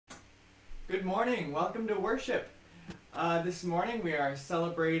Good morning. Welcome to worship. This morning we are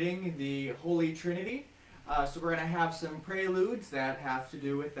celebrating the Holy Trinity. So we're going to have some preludes that have to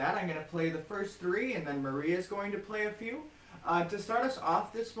do with that. I'm going to play the first three, and then Maria's going to play a few. To start us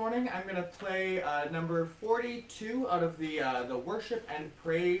off this morning, I'm going to play number 42 out of the Worship and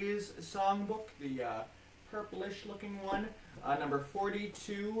Praise songbook, the purplish looking one. Number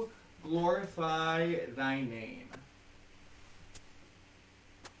 42, Glorify Thy Name.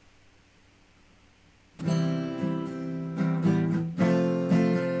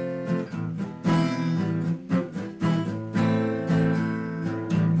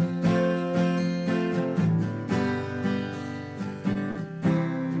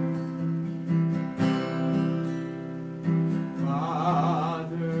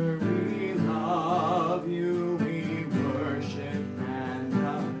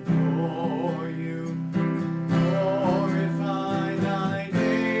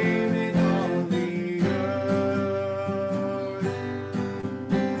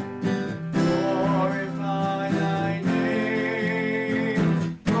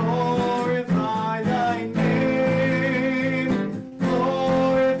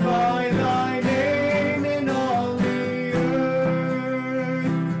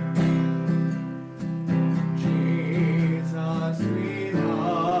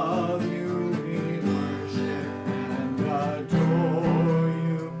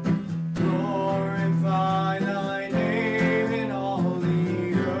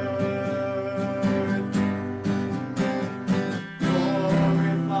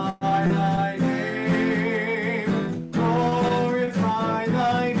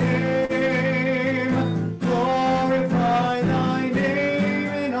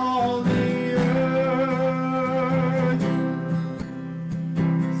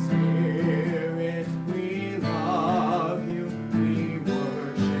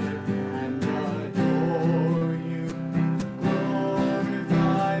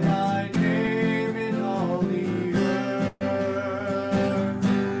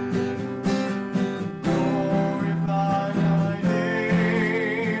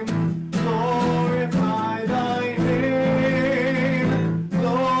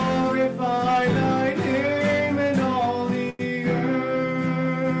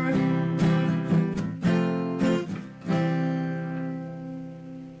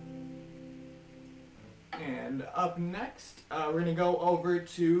 Up next, we're going to go over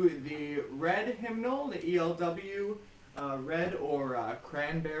to the red hymnal, the ELW red, or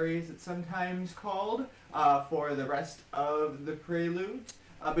cranberries it's sometimes called, for the rest of the preludes.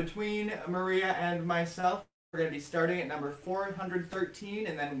 Between Maria and myself, we're going to be starting at number 413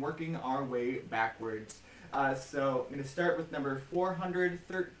 and then working our way backwards. So I'm going to start with number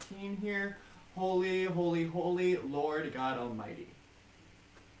 413 here. Holy, holy, holy, Lord God Almighty.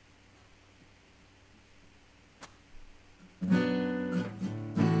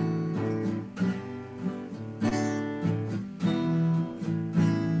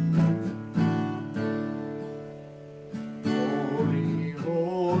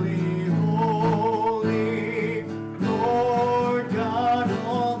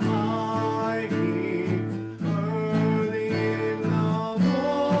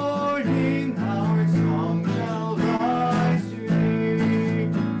 Our song shall rise today.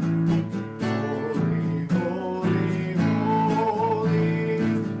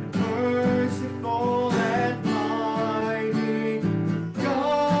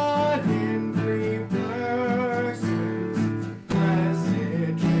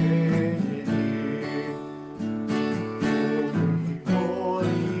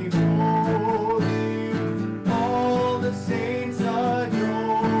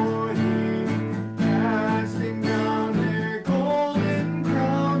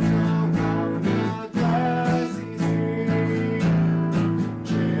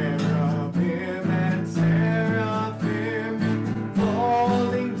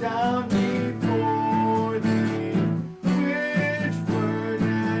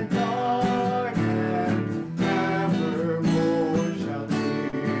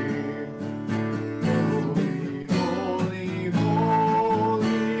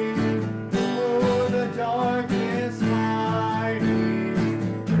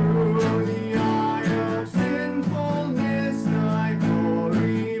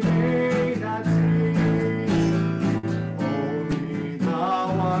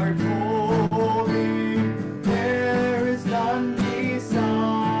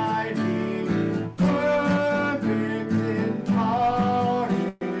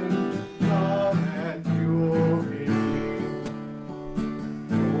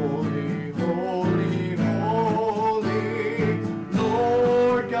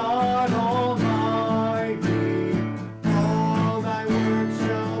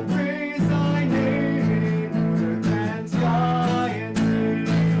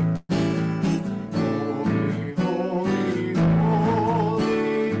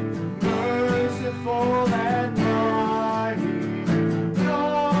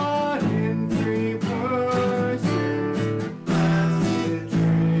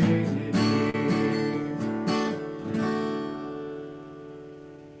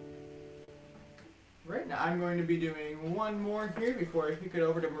 Right now, I'm going to be doing one more here before I kick it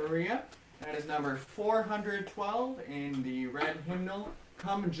over to Maria. That is number 412 in the red hymnal,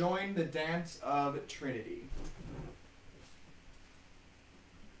 Come Join the Dance of Trinity.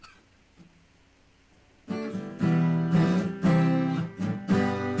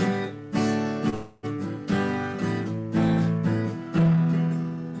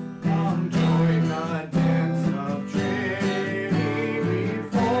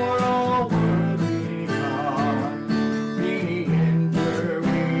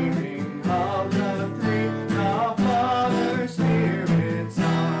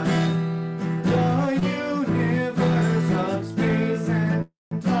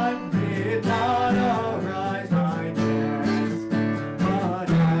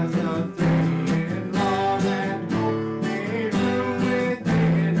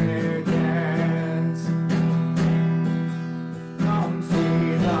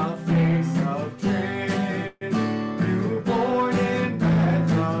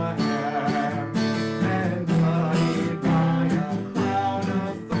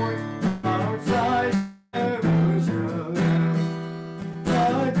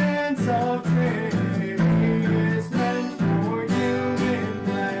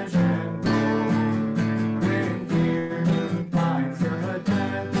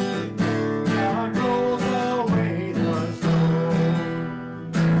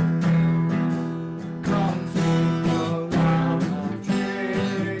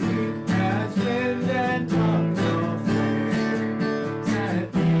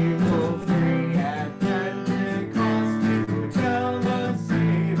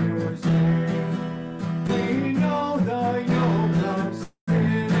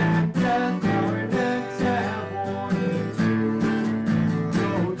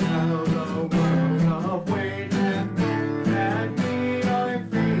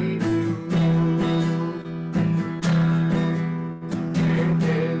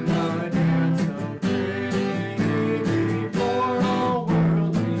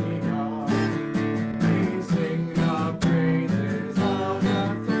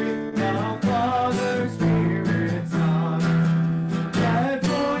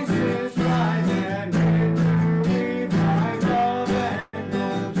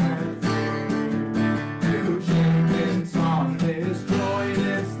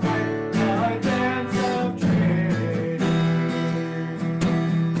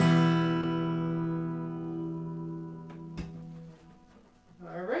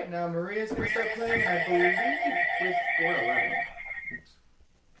 Now Maria's going to start playing, I believe, with 411.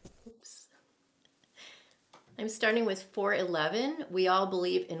 Oops. I'm starting with 411. We all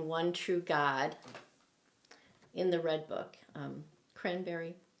believe in one true God in the Red Book.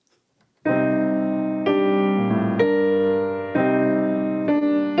 Cranberry.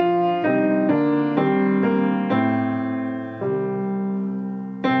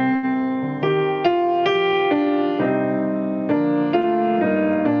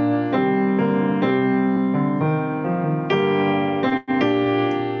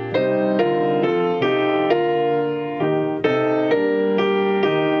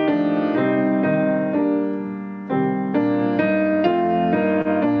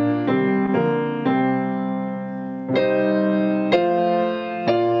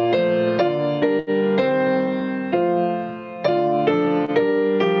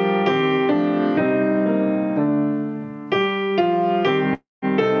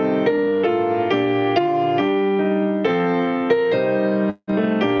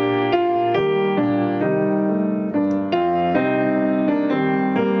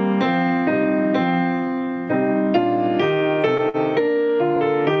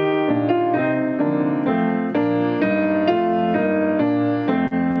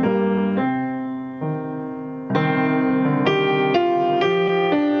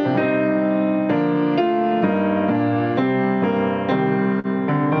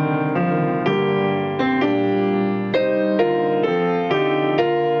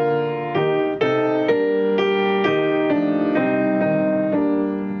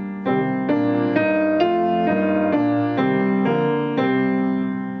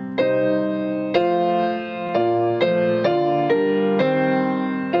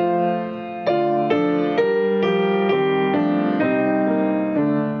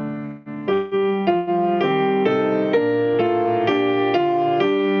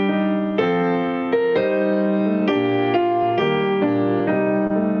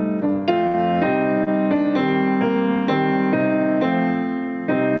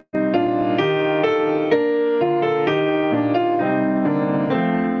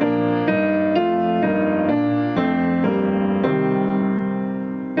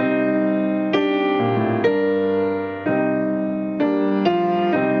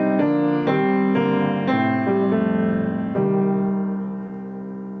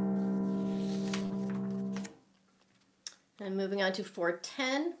 to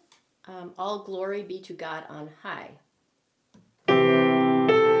 410. All glory be to God on high.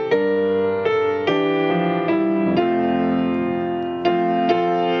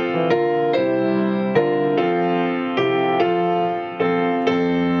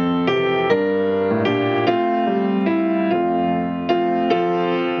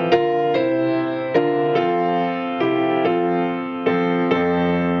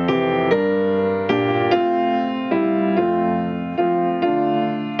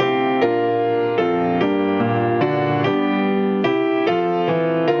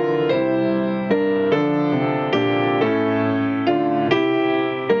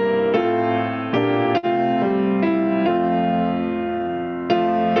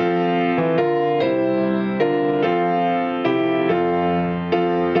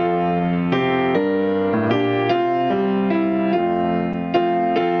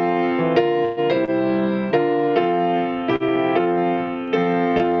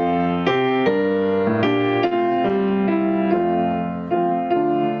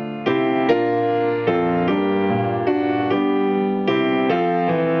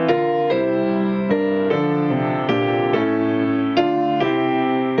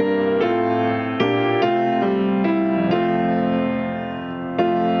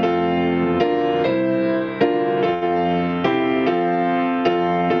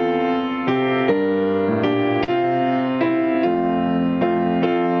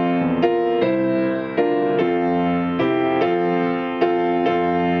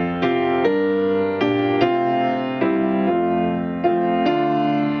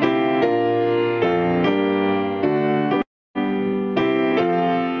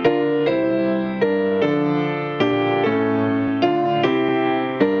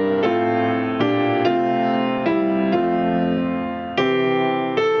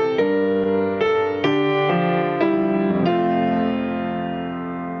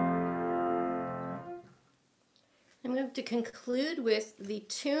 I'm going to conclude with the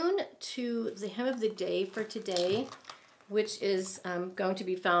tune to the hymn of the day for today, which is going to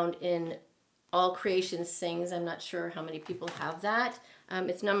be found in All Creation Sings. I'm not sure how many people have that.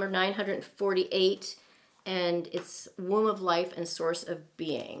 It's number 948, and it's Womb of Life and Source of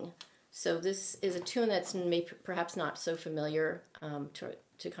Being. So this is a tune that's perhaps not so familiar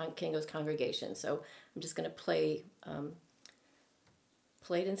to Kingo's congregation. So I'm just going to play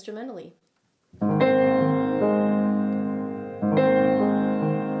it instrumentally.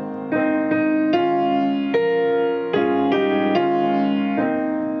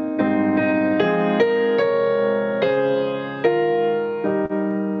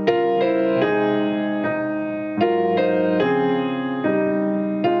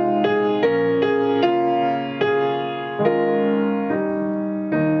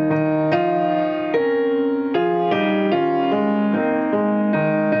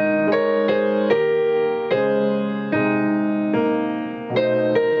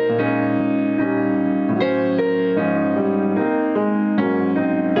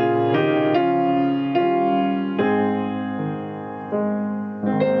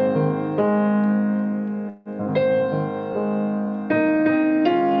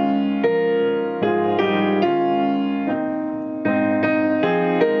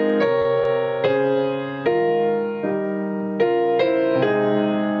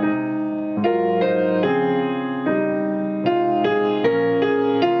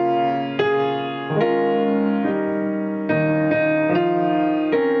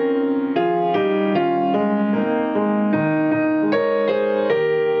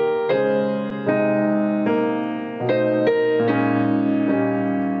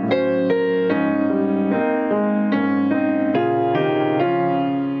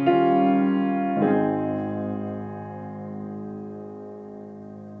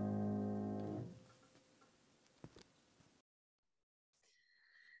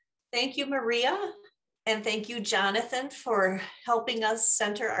 Thank you, Maria, and thank you, Jonathan, for helping us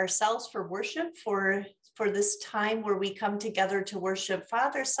center ourselves for worship, for this time where we come together to worship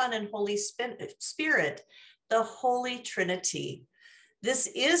Father, Son, and Holy Spirit, the Holy Trinity. This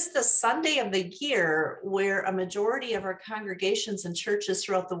is the Sunday of the year where a majority of our congregations and churches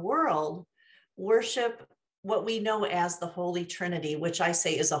throughout the world worship what we know as the Holy Trinity, which I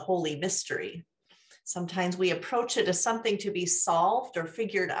say is a holy mystery. Sometimes we approach it as something to be solved or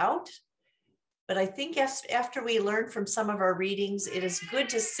figured out. But I think after we learn from some of our readings, it is good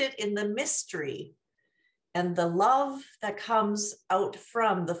to sit in the mystery and the love that comes out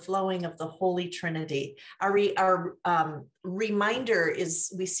from the flowing of the Holy Trinity. Our reminder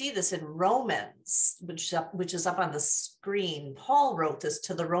is, we see this in Romans, which is up on the screen. Paul wrote this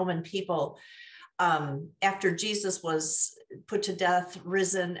to the Roman people. after Jesus was put to death,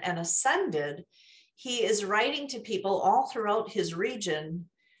 risen, and ascended, he is writing to people all throughout his region,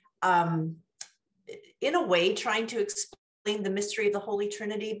 in a way trying to explain the mystery of the Holy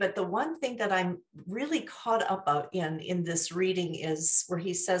Trinity. But the one thing that I'm really caught up in this reading is where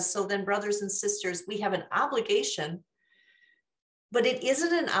he says, so then, brothers and sisters, we have an obligation, but it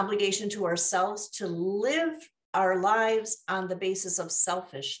isn't an obligation to ourselves to live our lives on the basis of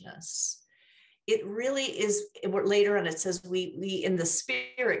selfishness. It really is. Later on, it says, we in the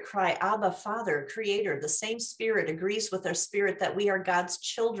spirit cry, Abba, Father, Creator. The same spirit agrees with our spirit that we are God's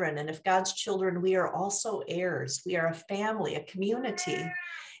children. And if God's children, we are also heirs. We are a family, a community.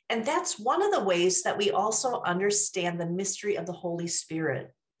 And that's one of the ways that we also understand the mystery of the Holy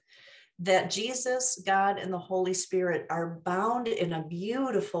Spirit. That Jesus, God, and the Holy Spirit are bound in a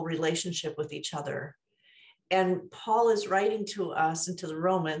beautiful relationship with each other. And Paul is writing to us and to the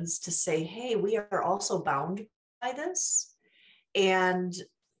Romans to say, hey, we are also bound by this. And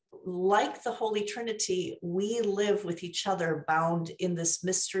like the Holy Trinity, we live with each other bound in this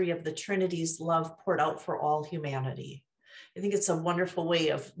mystery of the Trinity's love poured out for all humanity. I think it's a wonderful way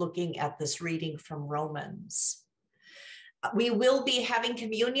of looking at this reading from Romans. We will be having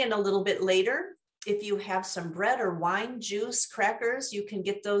communion a little bit later. If you have some bread or wine, juice, crackers, you can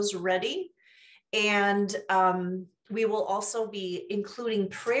get those ready. And we will also be including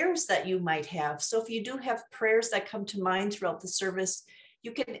prayers that you might have. So if you do have prayers that come to mind throughout the service,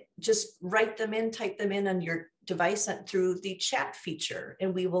 you can just write them in, type them in on your device through the chat feature,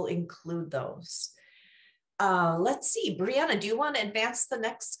 and we will include those. Let's see, Brianna, do you want to advance the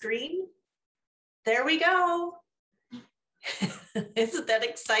next screen? There we go. Isn't that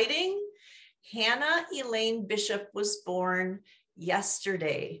exciting? Hannah Elaine Bishop was born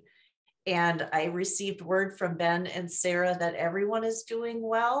yesterday. And I received word from Ben and Sarah that everyone is doing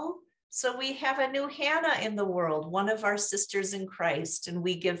well. So we have a new Hannah in the world, one of our sisters in Christ. And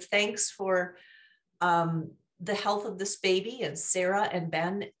we give thanks for the health of this baby and Sarah and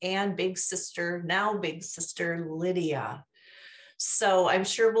Ben and now big sister Lydia. So I'm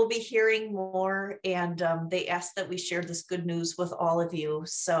sure we'll be hearing more, and they asked that we share this good news with all of you.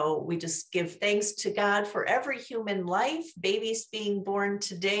 So we just give thanks to God for every human life, babies being born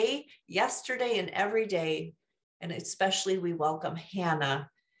today, yesterday, and every day. And especially we welcome Hannah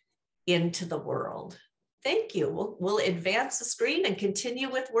into the world. Thank you. We'll advance the screen and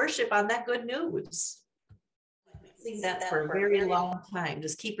continue with worship on that good news. I've been singing that for a very long time.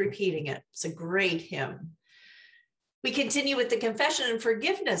 Just keep repeating it. It's a great hymn. We continue with the confession and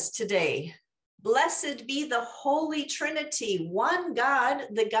forgiveness today. Blessed be the Holy Trinity, one God,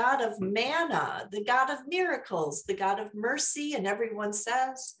 the God of manna, the God of miracles, the God of mercy, and everyone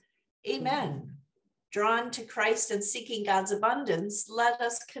says, Amen. Drawn to Christ and seeking God's abundance, let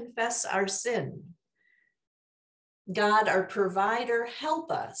us confess our sin. God, our provider,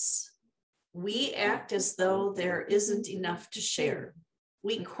 help us. We act as though there isn't enough to share.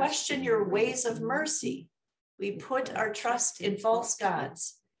 We question your ways of mercy. We put our trust in false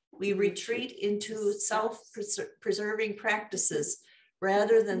gods. We retreat into self-preserving practices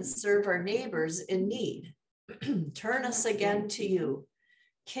rather than serve our neighbors in need. Turn us again to you.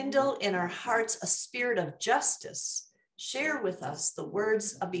 Kindle in our hearts a spirit of justice. Share with us the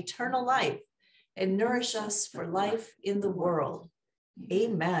words of eternal life and nourish us for life in the world.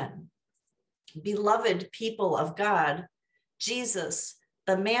 Amen. Beloved people of God, Jesus,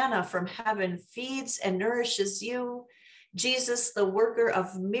 the manna from heaven, feeds and nourishes you. Jesus, the worker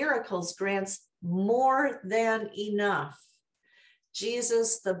of miracles, grants more than enough.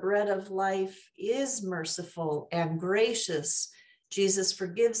 Jesus, the bread of life, is merciful and gracious. Jesus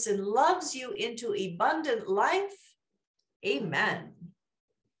forgives and loves you into abundant life. Amen.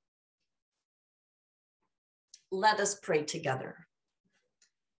 Let us pray together.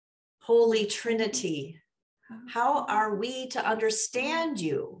 Holy Trinity, how are we to understand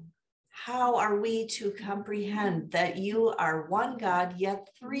you? How are we to comprehend that you are one God, yet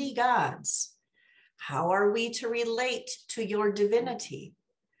three gods? How are we to relate to your divinity?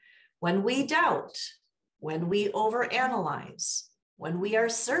 When we doubt, when we overanalyze, when we are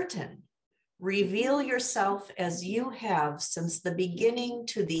certain, reveal yourself as you have since the beginning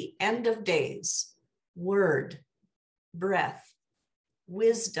to the end of days. Word, breath,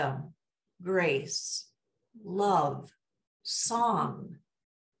 wisdom, grace, love, song,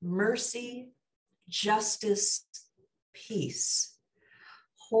 mercy, justice, peace.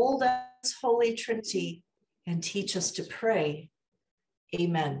 Hold us, Holy Trinity, and teach us to pray.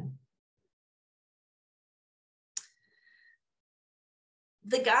 Amen.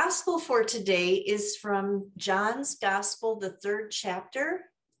 The gospel for today is from John's Gospel, the 3rd chapter,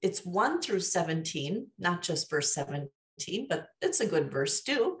 It's 1 through 17, not just verse 17, but it's a good verse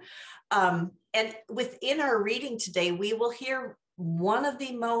too. And within our reading today, we will hear one of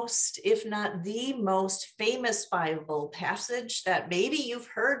the most, if not the most famous Bible passage that maybe you've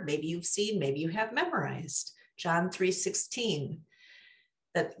heard, maybe you've seen, maybe you have memorized, John 3:16,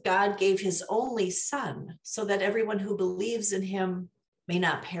 that God gave his only son so that everyone who believes in him may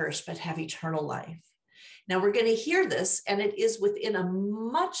not perish, but have eternal life. Now we're going to hear this, and it is within a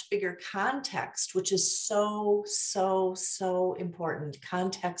much bigger context, which is so, so, so important.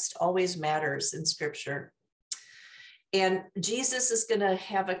 Context always matters in Scripture. And Jesus is going to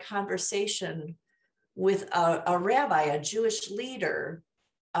have a conversation with a rabbi, a Jewish leader.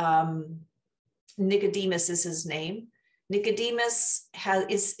 Nicodemus is his name. Nicodemus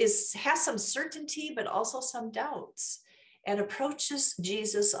has some certainty, but also some doubts, and approaches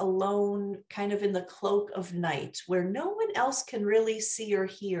Jesus alone, kind of in the cloak of night, where no one else can really see or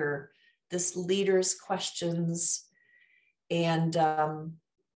hear this leader's questions and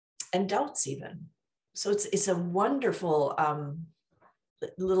doubts even. So it's a wonderful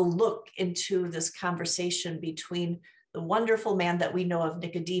little look into this conversation between the wonderful man that we know of,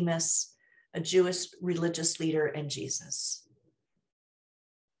 Nicodemus, a Jewish religious leader, and Jesus.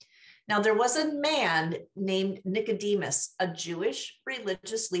 Now, there was a man named Nicodemus, a Jewish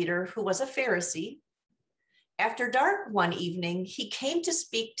religious leader who was a Pharisee. After dark one evening, he came to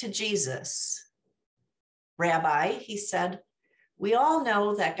speak to Jesus. Rabbi, he said, we all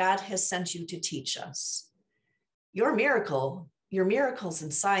know that God has sent you to teach us. Your miracles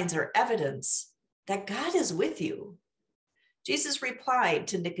and signs are evidence that God is with you. Jesus replied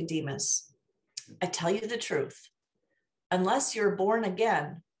to Nicodemus, I tell you the truth. Unless you're born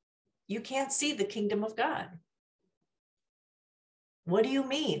again, you can't see the kingdom of God. What do you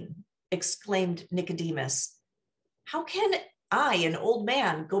mean? Exclaimed Nicodemus. How can I, an old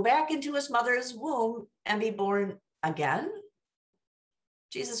man, go back into his mother's womb and be born again?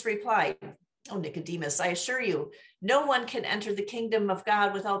 Jesus replied, Oh, Nicodemus, I assure you, no one can enter the kingdom of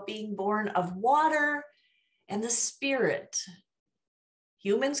God without being born of water and the Spirit.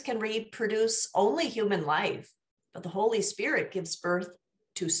 Humans can reproduce only human life, but the Holy Spirit gives birth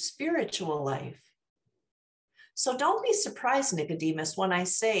to spiritual life. So don't be surprised, Nicodemus, when I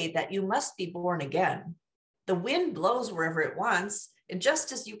say that you must be born again. The wind blows wherever it wants, and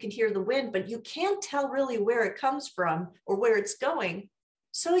just as you can hear the wind, but you can't tell really where it comes from or where it's going,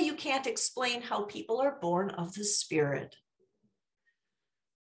 so you can't explain how people are born of the Spirit.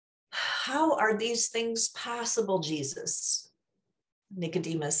 How are these things possible, Jesus?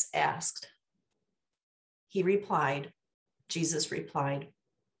 Nicodemus asked. Jesus replied,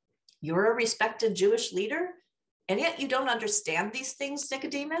 You're a respected Jewish leader, and yet you don't understand these things,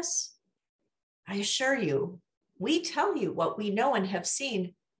 Nicodemus? I assure you, we tell you what we know and have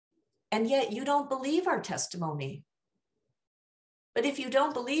seen, and yet you don't believe our testimony. But if you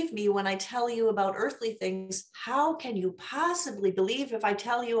don't believe me when I tell you about earthly things, how can you possibly believe if I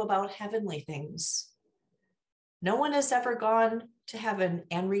tell you about heavenly things? No one has ever gone to heaven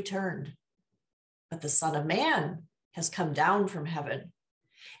and returned, but the Son of Man has come down from heaven.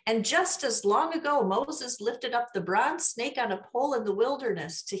 And just as long ago Moses lifted up the bronze snake on a pole in the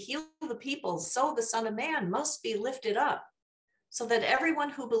wilderness to heal the people, so the Son of Man must be lifted up, so that everyone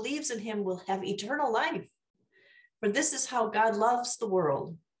who believes in him will have eternal life. For this is how God loves the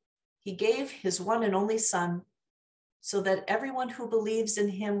world. He gave his one and only Son, so that everyone who believes in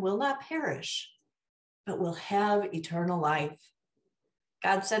him will not perish, but will have eternal life.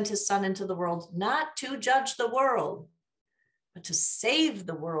 God sent his Son into the world not to judge the world, but to save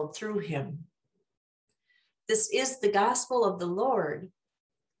the world through him. This is the gospel of the Lord.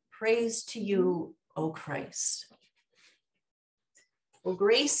 Praise to you, O Christ. Well,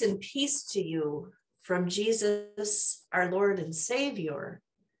 grace and peace to you from Jesus, our Lord and Savior.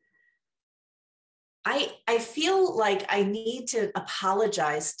 I feel like I need to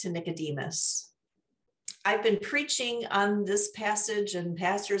apologize to Nicodemus. I've been preaching on this passage and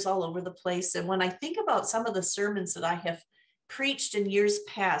pastors all over the place. And when I think about some of the sermons that I have preached in years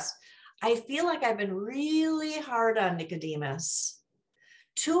past, I feel like I've been really hard on Nicodemus,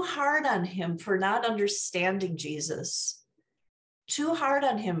 too hard on him for not understanding Jesus, too hard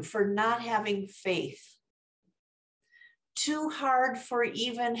on him for not having faith, too hard for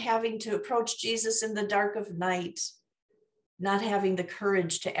even having to approach Jesus in the dark of night, not having the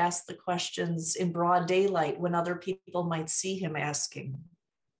courage to ask the questions in broad daylight when other people might see him asking.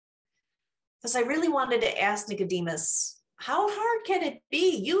 Because I really wanted to ask Nicodemus, how hard can it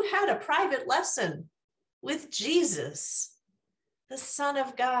be? You had a private lesson with Jesus, the Son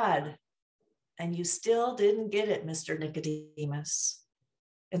of God, and you still didn't get it, Mr. Nicodemus.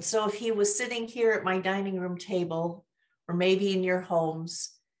 And so if he was sitting here at my dining room table, or maybe in your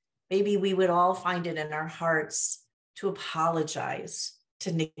homes, maybe we would all find it in our hearts to apologize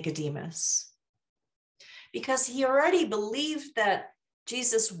to Nicodemus, because he already believed that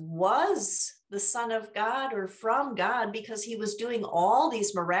Jesus was the Son of God or from God, because he was doing all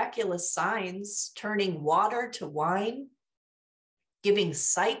these miraculous signs, turning water to wine, giving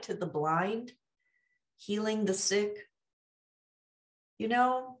sight to the blind, healing the sick. You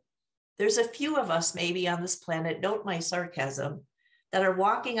know, there's a few of us maybe on this planet, note my sarcasm, that are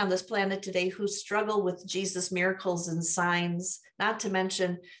walking on this planet today who struggle with Jesus' miracles and signs, not to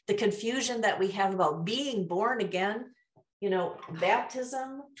mention the confusion that we have about being born again. You know,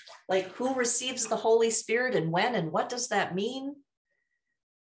 baptism, like who receives the Holy Spirit and when, and what does that mean?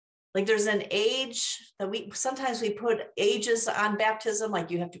 Like there's an age that sometimes we put ages on baptism, like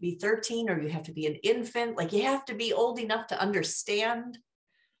you have to be 13 or you have to be an infant, like you have to be old enough to understand.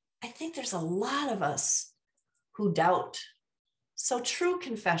 I think there's a lot of us who doubt. So true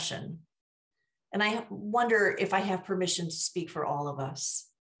confession. And I wonder if I have permission to speak for all of us.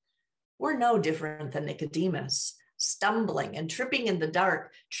 We're no different than Nicodemus, stumbling and tripping in the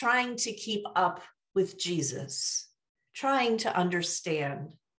dark, trying to keep up with Jesus, trying to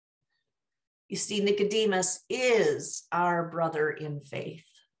understand. You see, Nicodemus is our brother in faith.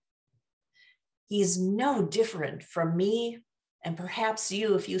 He's no different from me and perhaps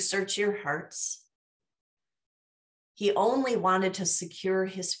you if you search your hearts. He only wanted to secure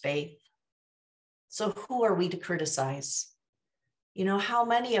his faith. So who are we to criticize? You know, how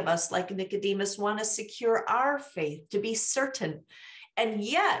many of us, like Nicodemus, want to secure our faith, to be certain, and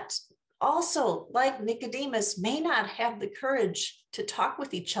yet also, like Nicodemus, may not have the courage to talk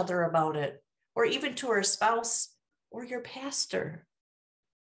with each other about it, or even to our spouse or your pastor.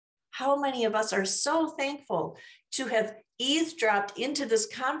 How many of us are so thankful to have eavesdropped into this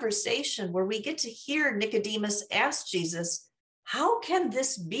conversation where we get to hear Nicodemus ask Jesus, how can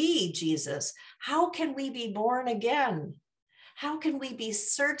this be, Jesus? How can we be born again? How can we be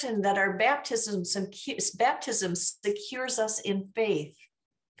certain that our baptism secures us in faith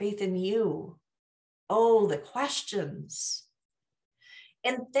in you? Oh, the questions.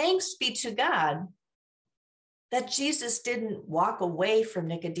 And thanks be to God that Jesus didn't walk away from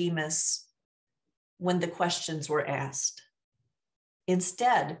Nicodemus when the questions were asked.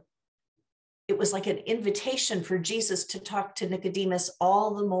 Instead, it was like an invitation for Jesus to talk to Nicodemus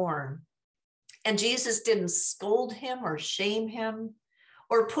all the more. And Jesus didn't scold him or shame him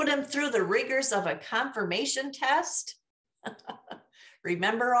or put him through the rigors of a confirmation test.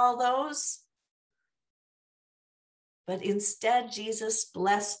 Remember all those? But instead, Jesus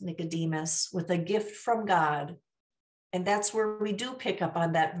blessed Nicodemus with a gift from God. And that's where we do pick up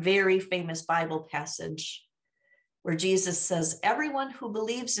on that very famous Bible passage where Jesus says, everyone who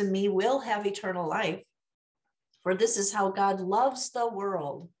believes in me will have eternal life. For this is how God loves the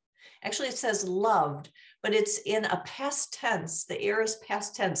world. Actually, it says loved, but it's in a past tense. The aorist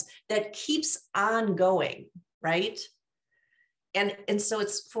past tense that keeps on going, right? And so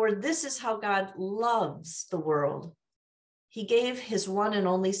it's for this is how God loves the world. He gave his one and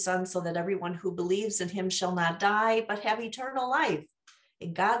only Son so that everyone who believes in him shall not die, but have eternal life.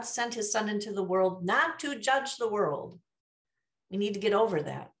 And God sent his Son into the world not to judge the world. We need to get over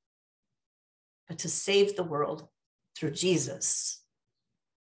that, but to save the world through Jesus.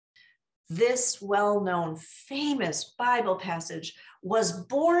 This well-known, famous Bible passage was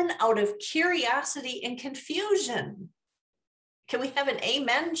born out of curiosity and confusion. Can we have an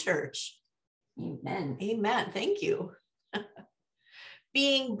amen, church? Amen. Amen. Thank you.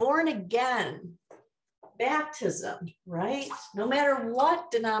 Being born again, baptism, right? No matter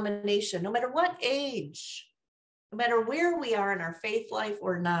what denomination, no matter what age, no matter where we are in our faith life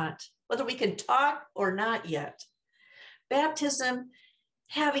or not, whether we can talk or not yet, baptism,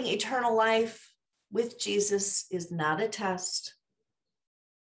 having eternal life with Jesus is not a test.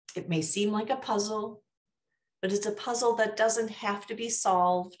 It may seem like a puzzle, but it's a puzzle that doesn't have to be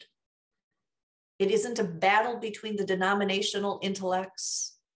solved. It isn't a battle between the denominational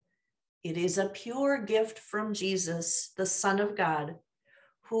intellects. It is a pure gift from Jesus, the Son of God,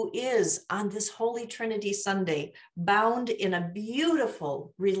 who is on this Holy Trinity Sunday, bound in a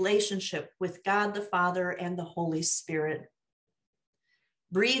beautiful relationship with God the Father and the Holy Spirit,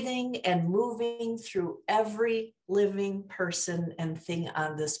 breathing and moving through every living person and thing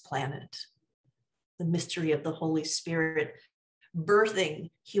on this planet. The mystery of the Holy Spirit,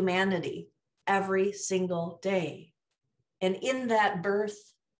 birthing humanity every single day. And in that birth,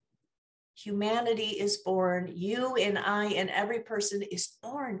 humanity is born. You and I and every person is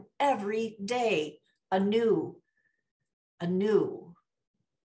born every day anew,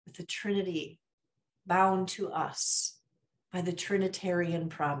 with the Trinity bound to us by the Trinitarian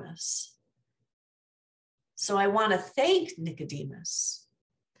promise. So I want to thank Nicodemus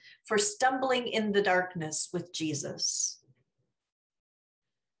for stumbling in the darkness with Jesus.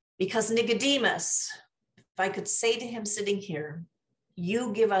 Because Nicodemus, if I could say to him sitting here,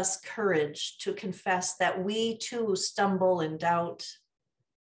 you give us courage to confess that we too stumble in doubt,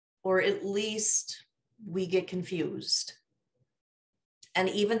 or at least we get confused. And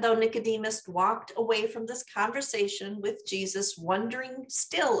even though Nicodemus walked away from this conversation with Jesus, wondering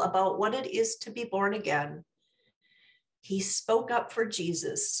still about what it is to be born again, he spoke up for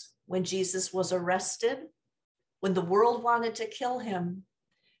Jesus when Jesus was arrested, when the world wanted to kill him,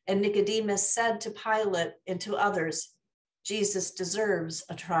 and Nicodemus said to Pilate and to others, Jesus deserves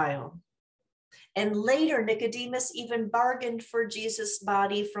a trial. And later, Nicodemus even bargained for Jesus'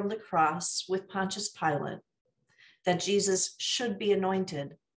 body from the cross with Pontius Pilate, that Jesus should be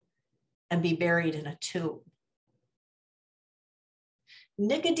anointed and be buried in a tomb.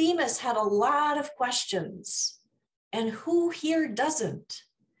 Nicodemus had a lot of questions, and who here doesn't?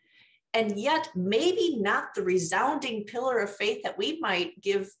 And yet maybe not the resounding pillar of faith that we might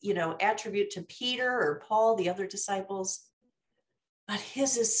give, attribute to Peter or Paul, the other disciples, but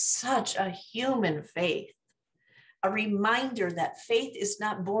his is such a human faith, a reminder that faith is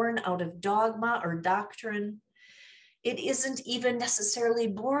not born out of dogma or doctrine. It isn't even necessarily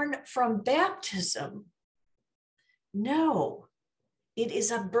born from baptism. No, it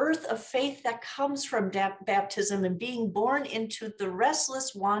is a birth of faith that comes from baptism and being born into the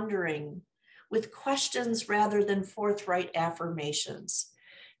restless wandering with questions rather than forthright affirmations.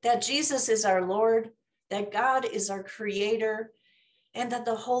 That Jesus is our Lord, that God is our creator, and that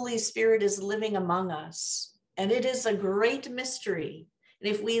the Holy Spirit is living among us. And it is a great mystery. And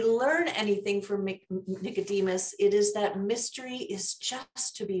if we learn anything from Nicodemus, it is that mystery is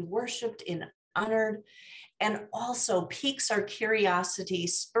just to be worshiped and honored, and also piques our curiosity,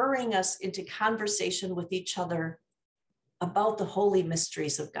 spurring us into conversation with each other about the holy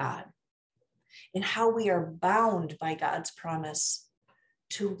mysteries of God and how we are bound by God's promise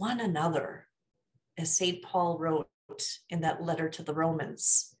to one another, as St. Paul wrote in that letter to the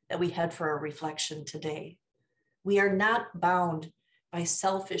Romans that we had for our reflection today. We are not bound by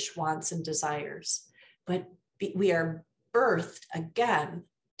selfish wants and desires, but we are birthed again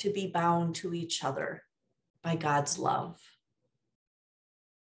to be bound to each other by God's love.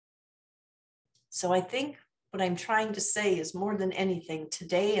 So I think what I'm trying to say is, more than anything,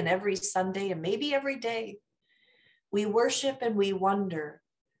 today and every Sunday and maybe every day, we worship and we wonder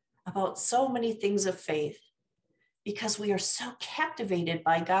about so many things of faith because we are so captivated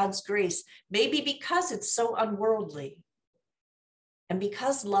by God's grace, maybe because it's so unworldly, and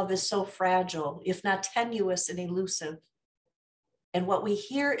because love is so fragile, if not tenuous and elusive. And what we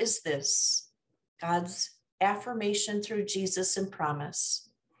hear is this: God's affirmation through Jesus and promise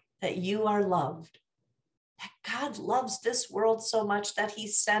that you are loved, that God loves this world so much that he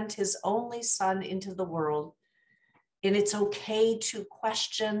sent his only son into the world. And it's okay to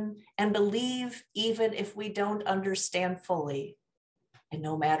question and believe even if we don't understand fully. And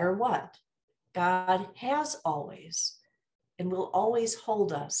no matter what, God has always and will always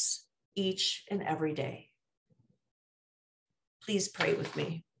hold us each and every day. Please pray with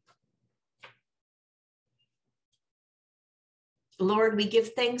me. Lord, we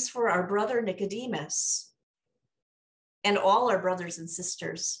give thanks for our brother Nicodemus and all our brothers and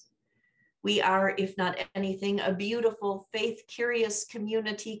sisters. We are, if not anything, a beautiful, faith-curious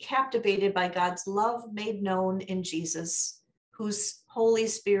community captivated by God's love made known in Jesus, whose Holy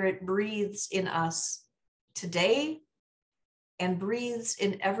Spirit breathes in us today and breathes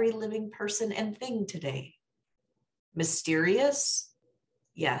in every living person and thing today. Mysterious?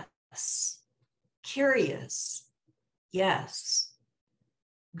 Yes. Curious? Yes.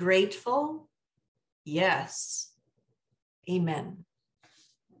 Grateful? Yes. Amen.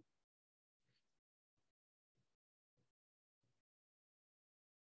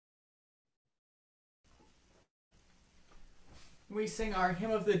 We sing our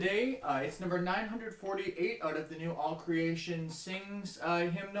hymn of the day. It's number 948 out of the new All Creation Sings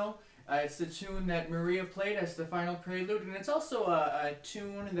hymnal. It's the tune that Maria played as the final prelude, and it's also a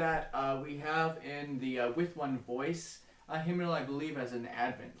tune that we have in the With One Voice hymnal, I believe, as an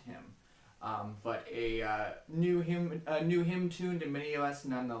Advent hymn. But a new hymn tune to many of us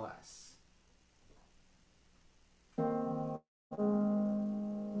nonetheless.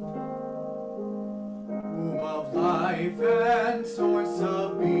 Of life and source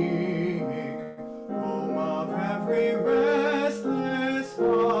of being, home of every restless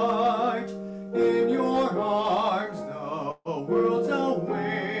heart, in your arms the world's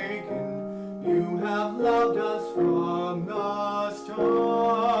awaiting.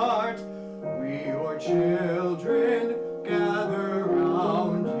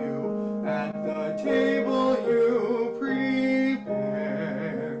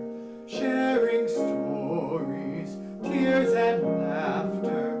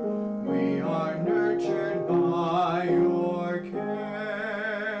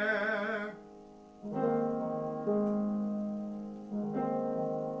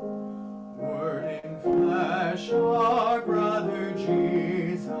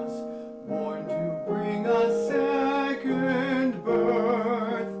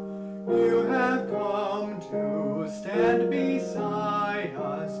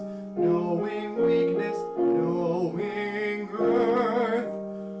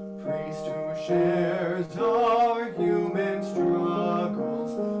 shares our human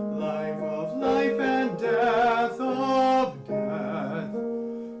struggles, life of life and death of death.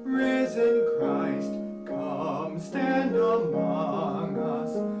 Risen Christ, come stand among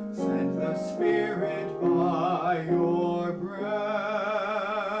us, send the Spirit by your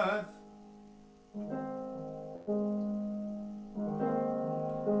breath.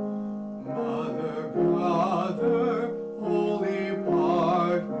 Mother, brother, holy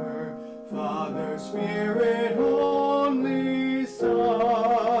partner, Father, Spirit, only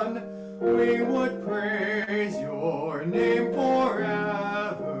Son, we would praise your name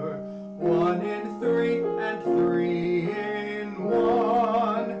forever, one in three and three in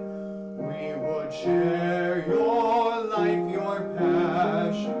one. We would share your life, your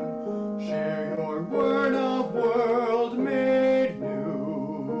passion, share your word of world made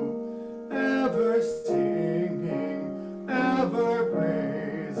new, ever singing, ever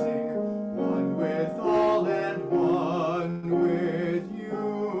praising, one with all and one with you.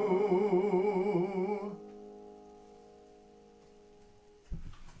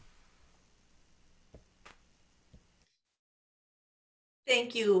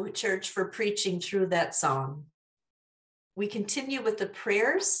 Thank you, church, for preaching through that song. We continue with the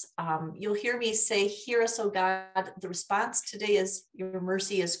prayers. You'll hear me say, "Hear us, O God." The response today is, "Your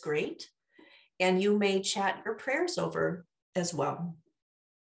mercy is great." And you may chat your prayers over as well.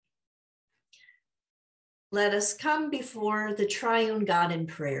 Let us come before the triune God in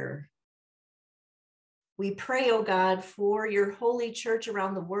prayer. We pray, O God, for your holy church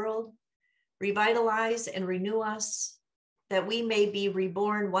around the world. Revitalize and renew us, that we may be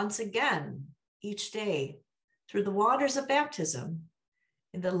reborn once again each day through the waters of baptism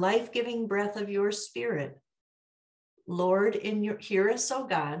in the life-giving breath of your Spirit. Lord, hear us, O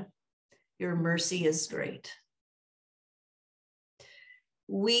God, your mercy is great.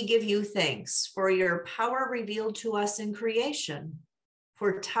 We give you thanks for your power revealed to us in creation,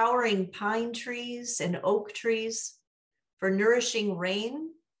 for towering pine trees and oak trees, for nourishing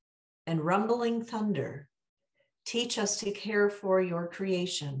rain and rumbling thunder. Teach us to care for your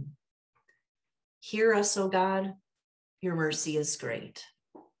creation. Hear us, O God, your mercy is great.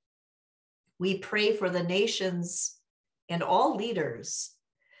 We pray for the nations and all leaders,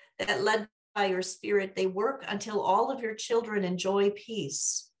 that led by your Spirit, they work until all of your children enjoy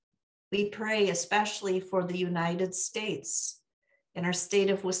peace. We pray especially for the United States and our state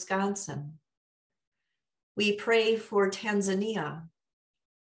of Wisconsin. We pray for Tanzania,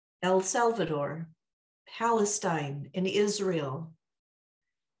 El Salvador, Palestine, and Israel.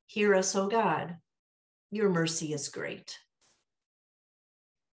 Hear us, O God, your mercy is great.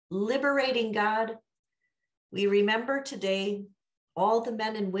 Liberating God, we remember today all the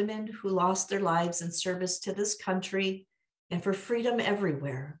men and women who lost their lives in service to this country and for freedom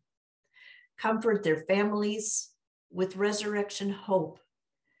everywhere. Comfort their families with resurrection hope.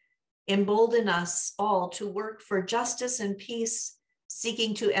 Embolden us all to work for justice and peace,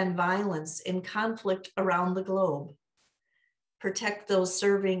 seeking to end violence and conflict around the globe. Protect those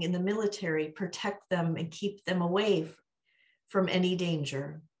serving in the military, protect them and keep them away from any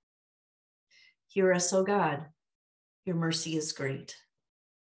danger. Hear us, O God, your mercy is great.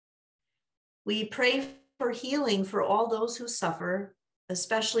 We pray for healing for all those who suffer,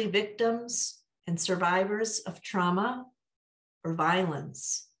 especially victims and survivors of trauma or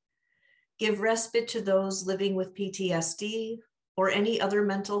violence. Give respite to those living with PTSD or any other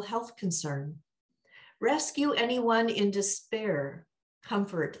mental health concern. Rescue anyone in despair,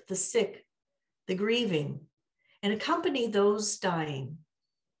 comfort the sick, the grieving, and accompany those dying.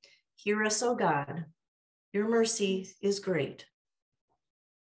 Hear us, O God, your mercy is great.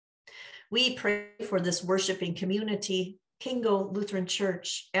 We pray for this worshiping community, Kingo Lutheran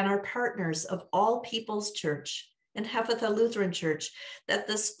Church, and our partners of All People's Church and Hephatha Lutheran Church, that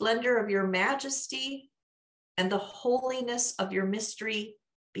the splendor of your majesty and the holiness of your mystery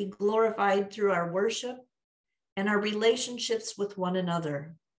be glorified through our worship and our relationships with one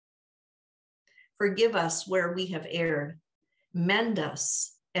another. Forgive us where we have erred, mend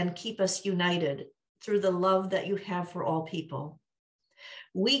us, and keep us united through the love that you have for all people.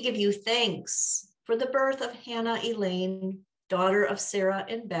 We give you thanks for the birth of Hannah Elaine, daughter of Sarah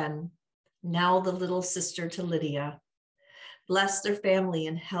and Ben, now the little sister to Lydia. Bless their family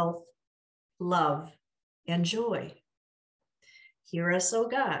in health, love, and joy. Hear us, O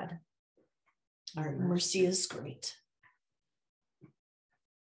God. Our mercy is great.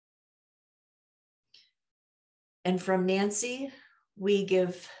 And from Nancy, we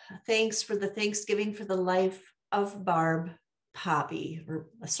give thanks for the Thanksgiving for the life of Barb Poppy, or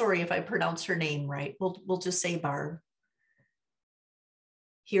sorry if I pronounce her name right. We'll just say Barb.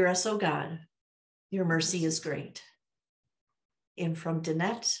 Hear us, O God. Your mercy is great. And from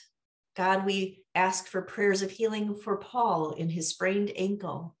Danette, God, we ask for prayers of healing for Paul in his sprained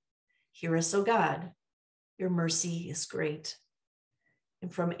ankle. Hear us, O God. Your mercy is great.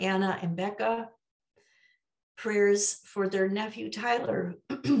 And from Anna and Becca, prayers for their nephew Tyler,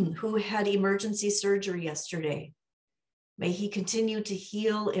 who had emergency surgery yesterday. May he continue to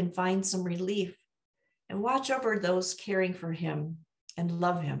heal and find some relief, and watch over those caring for him and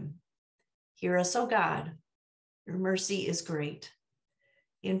love him. Hear us, O God. Your mercy is great.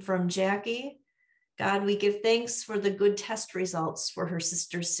 And from Jackie, God, we give thanks for the good test results for her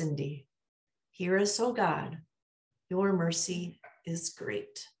sister Cindy. Hear us, O God. Your mercy is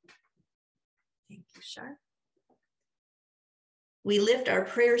great. Thank you, Shar. We lift our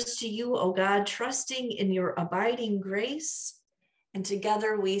prayers to you, O God, trusting in your abiding grace. And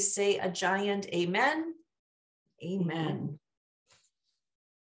together we say a giant amen. Amen.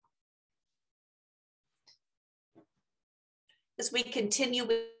 As we continue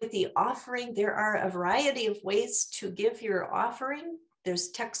with the offering, there are a variety of ways to give your offering.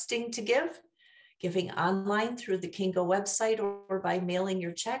 There's texting to give, giving online through the Kingo website or by mailing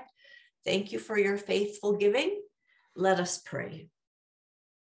your check. Thank you for your faithful giving. Let us pray.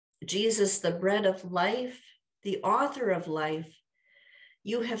 Jesus, the bread of life, the author of life,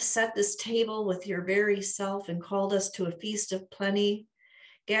 you have set this table with your very self and called us to a feast of plenty.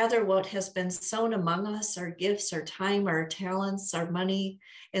 Gather what has been sown among us, our gifts, our time, our talents, our money,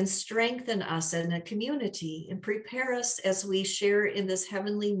 and strengthen us in a community and prepare us as we share in this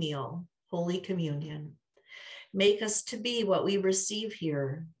heavenly meal, Holy Communion. Make us to be what we receive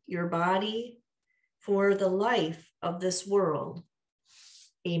here, your body for the life of this world.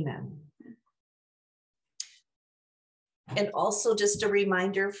 Amen. And also just a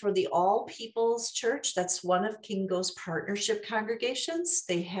reminder for the All People's Church, that's one of Kingo's partnership congregations.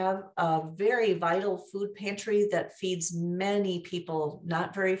 They have a very vital food pantry that feeds many people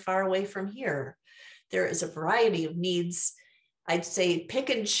not very far away from here. There is a variety of needs. I'd say pick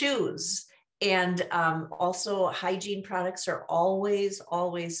and choose. And also hygiene products are always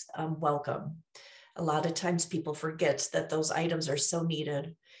welcome. A lot of times people forget that those items are so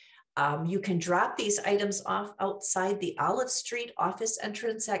needed. You can drop these items off outside the Olive Street office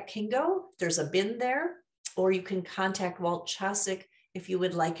entrance at Kingo. There's a bin there, or you can contact Walt Chosick if you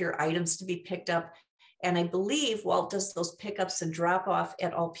would like your items to be picked up. And I believe Walt does those pickups and drop off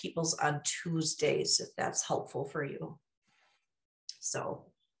at All People's on Tuesdays, if that's helpful for you. So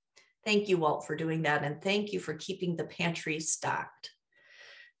thank you, Walt, for doing that. And thank you for keeping the pantry stocked.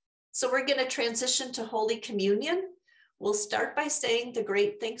 So we're going to transition to Holy Communion. We'll start by saying the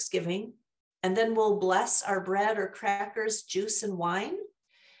Great Thanksgiving, and then we'll bless our bread or crackers, juice, and wine.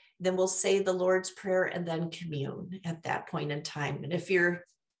 Then we'll say the Lord's Prayer and then commune at that point in time. And if you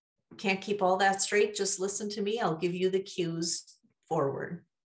can't keep all that straight, just listen to me. I'll give you the cues forward.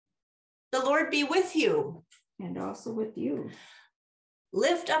 The Lord be with you. And also with you.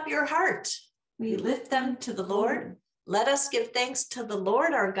 Lift up your heart. We lift them to the Lord. Let us give thanks to the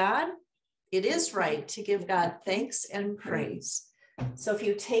Lord our God. It is right to give God thanks and praise. So if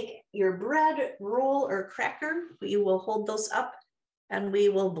you take your bread, roll, or cracker, we will hold those up and we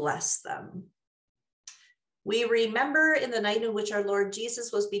will bless them. We remember in the night in which our Lord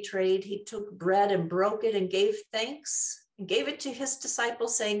Jesus was betrayed, he took bread and broke it and gave thanks and gave it to his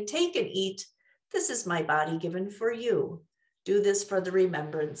disciples, saying, "Take and eat. This is my body given for you. Do this for the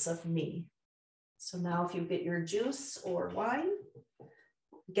remembrance of me." So now if you get your juice or wine,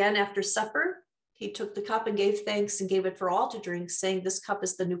 again, after supper, he took the cup and gave thanks and gave it for all to drink, saying, "This cup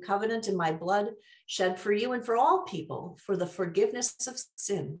is the new covenant in my blood, shed for you and for all people, for the forgiveness of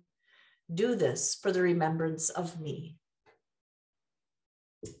sin. Do this for the remembrance of me."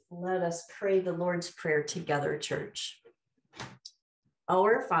 Let us pray the Lord's Prayer together, church.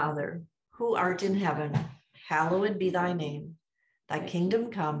 Our Father, who art in heaven, hallowed be thy name. Thy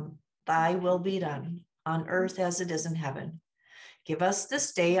kingdom come, thy will be done, on earth as it is in heaven. Give us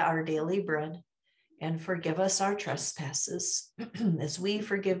this day our daily bread, and forgive us our trespasses, as we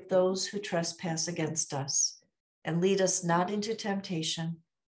forgive those who trespass against us. And lead us not into temptation,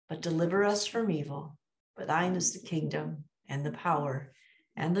 but deliver us from evil. For thine is the kingdom, and the power,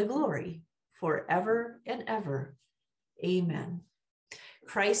 and the glory, forever and ever. Amen.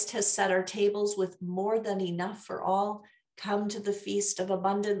 Christ has set our tables with more than enough for all. Come to the feast of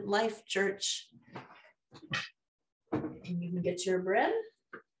abundant life, church. And you can get your bread.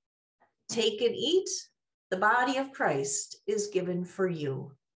 Take and eat. The body of Christ is given for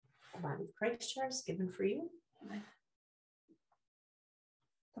you. The body of Christ is given for you.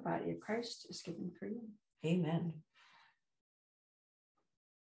 The body of Christ is given for you. Amen.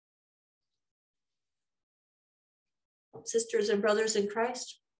 sisters and brothers in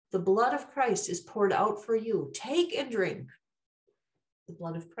Christ, the blood of Christ is poured out for you. Take and drink. The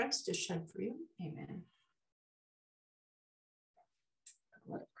blood of Christ is shed for you. Amen. The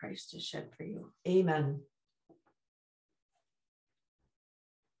blood of Christ is shed for you. Amen.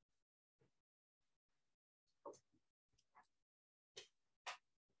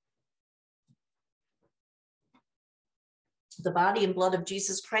 The body and blood of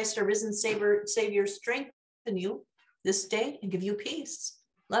Jesus Christ, our risen Savior, strengthen you this day and give you peace.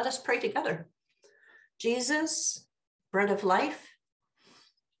 Let us pray together. Jesus, bread of life,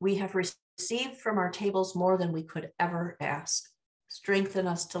 we have received from our tables more than we could ever ask. Strengthen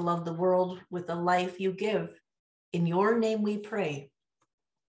us to love the world with the life you give. In your name we pray.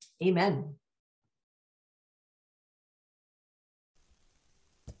 Amen.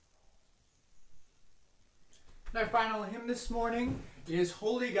 Our final hymn this morning is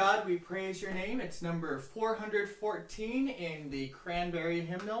Holy God, We Praise Your Name. It's number 414 in the Cranberry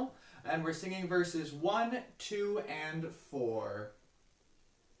Hymnal, and we're singing verses 1, 2, and 4.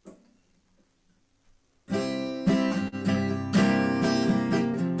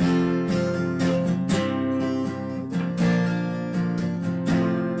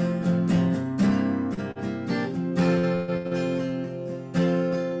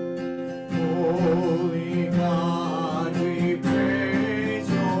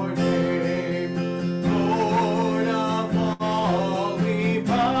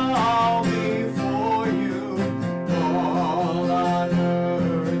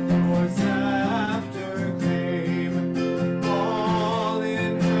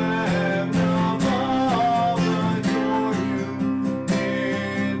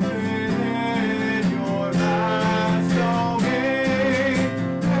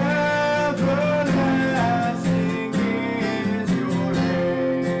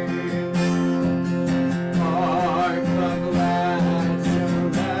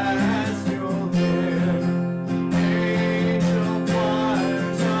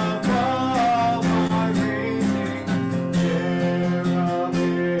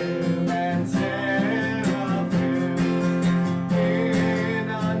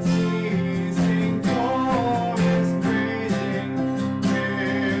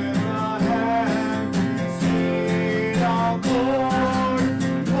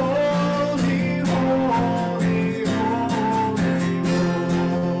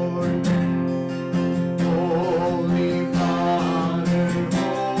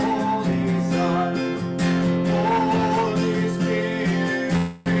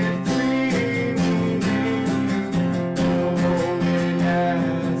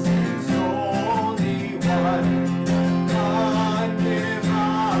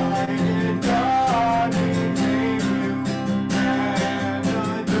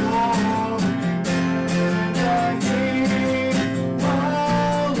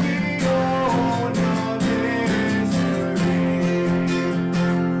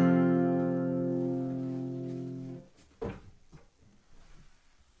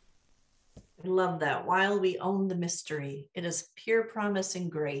 Love that. While we own the mystery, it is pure promise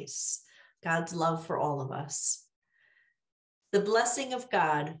and grace, God's love for all of us. The blessing of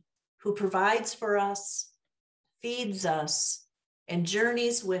God, who provides for us, feeds us, and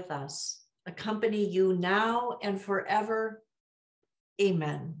journeys with us, accompany you now and forever.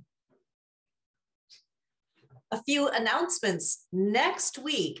 Amen. A few announcements. Next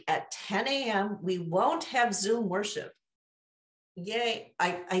week at 10 a.m., we won't have Zoom worship. Yay.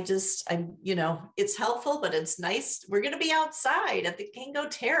 It's helpful, but it's nice. We're going to be outside at the Kingo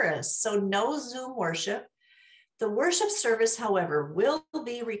Terrace, so no Zoom worship. The worship service, however, will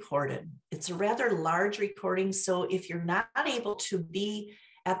be recorded. It's a rather large recording, so if you're not able to be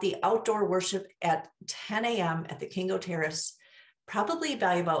at the outdoor worship at 10 a.m. at the Kingo Terrace, probably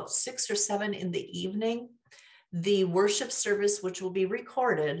by about 6 or 7 in the evening, the worship service, which will be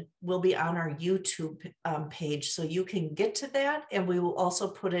recorded, will be on our YouTube page. So you can get to that, and we will also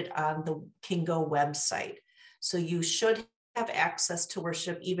put it on the Kingo website. So you should have access to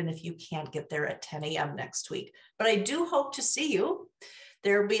worship even if you can't get there at 10 a.m. next week. But I do hope to see you.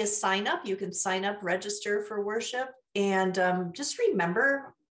 There will be a sign up. You can sign up, register for worship. And just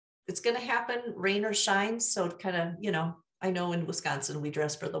remember, it's going to happen, rain or shine. So kind of, I know in Wisconsin, we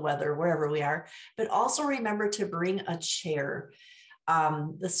dress for the weather wherever we are, but also remember to bring a chair.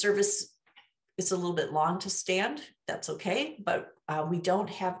 The service is a little bit long to stand. That's okay, but we don't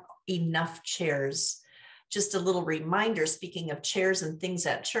have enough chairs. Just a little reminder, speaking of chairs and things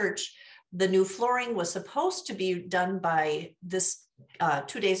at church, the new flooring was supposed to be done by this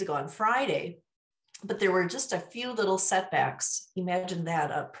 2 days ago on Friday, but there were just a few little setbacks. Imagine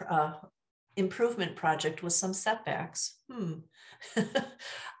that, improvement project with some setbacks.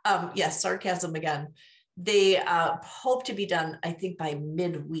 Yes, sarcasm again. They hope to be done, I think, by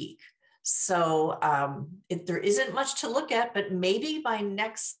midweek. So there isn't much to look at, but maybe by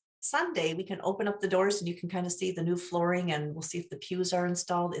next Sunday, we can open up the doors and you can kind of see the new flooring, and we'll see if the pews are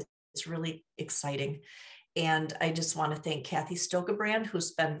installed. It's really exciting. And I just want to thank Kathy Stokebrand,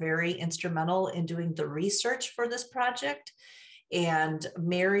 who's been very instrumental in doing the research for this project, and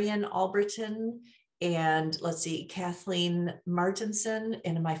Marion Alberton, and let's see, Kathleen Martinson,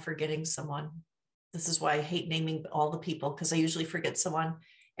 and am I forgetting someone? This is why I hate naming all the people, because I usually forget someone,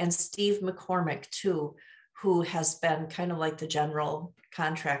 and Steve McCormick too, who has been kind of like the general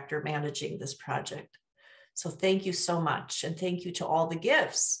contractor managing this project. So thank you so much. And thank you to all the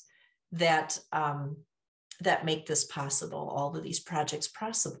gifts that, that make this possible, all of these projects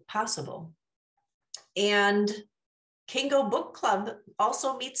possible. And Kingo Book Club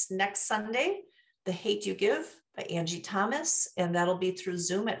also meets next Sunday, The Hate You Give by Angie Thomas, and that'll be through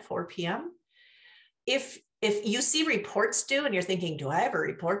Zoom at 4 p.m. If you see reports due and you're thinking, do I have a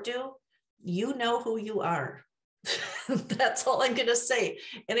report due? You know who you are. That's all I'm going to say.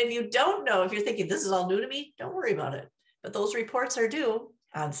 And if you don't know, if you're thinking this is all new to me, don't worry about it. But those reports are due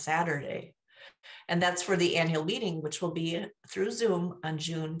on Saturday. And that's for the annual meeting, which will be through Zoom on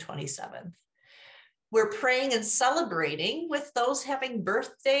June 27th. We're praying and celebrating with those having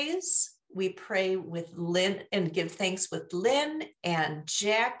birthdays. We pray with Lynn and give thanks with Lynn and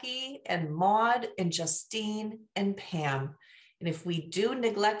Jackie and Maud and Justine and Pam. And if we do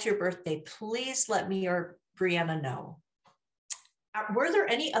neglect your birthday, please let me or Brianna know. Were there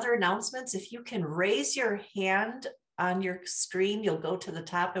any other announcements? If you can raise your hand on your screen, you'll go to the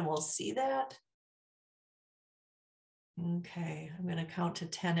top and we'll see that. Okay, I'm going to count to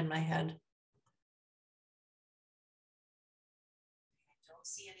 10 in my head.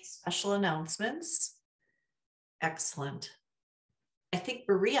 See any special announcements? Excellent. I think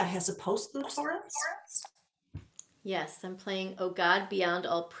Maria has a postlude for us. Yes, I'm playing "Oh God, Beyond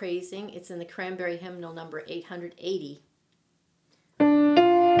All Praising." It's in the Cranberry Hymnal number 880.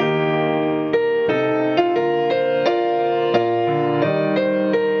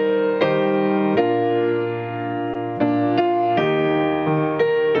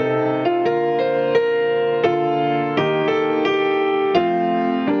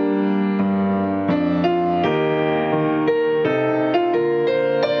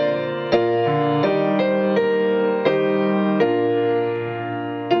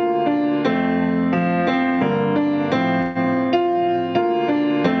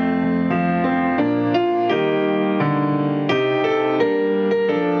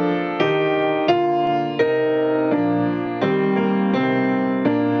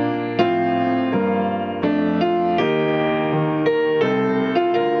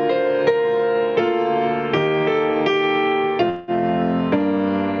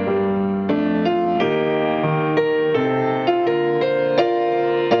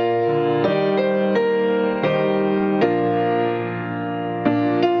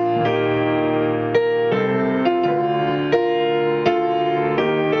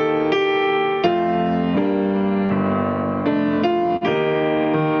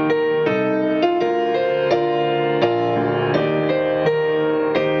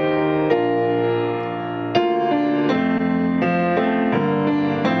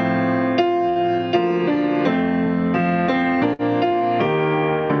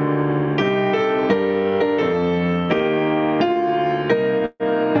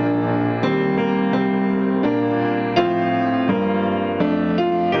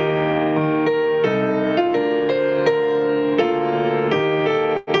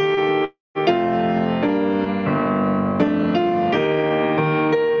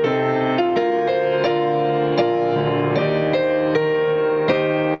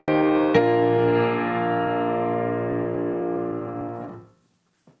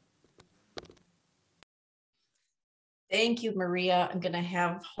 Thank you, Maria. I'm going to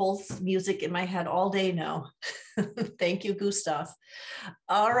have whole music in my head all day now. Thank you, Gustav.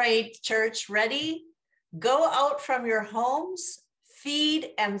 All right, church, ready? Go out from your homes,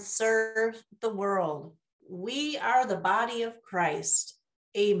 feed and serve the world. We are the body of Christ.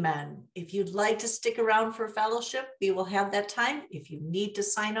 Amen. If you'd like to stick around for fellowship, we will have that time. If you need to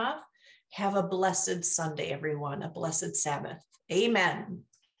sign off, have a blessed Sunday, everyone, a blessed Sabbath. Amen.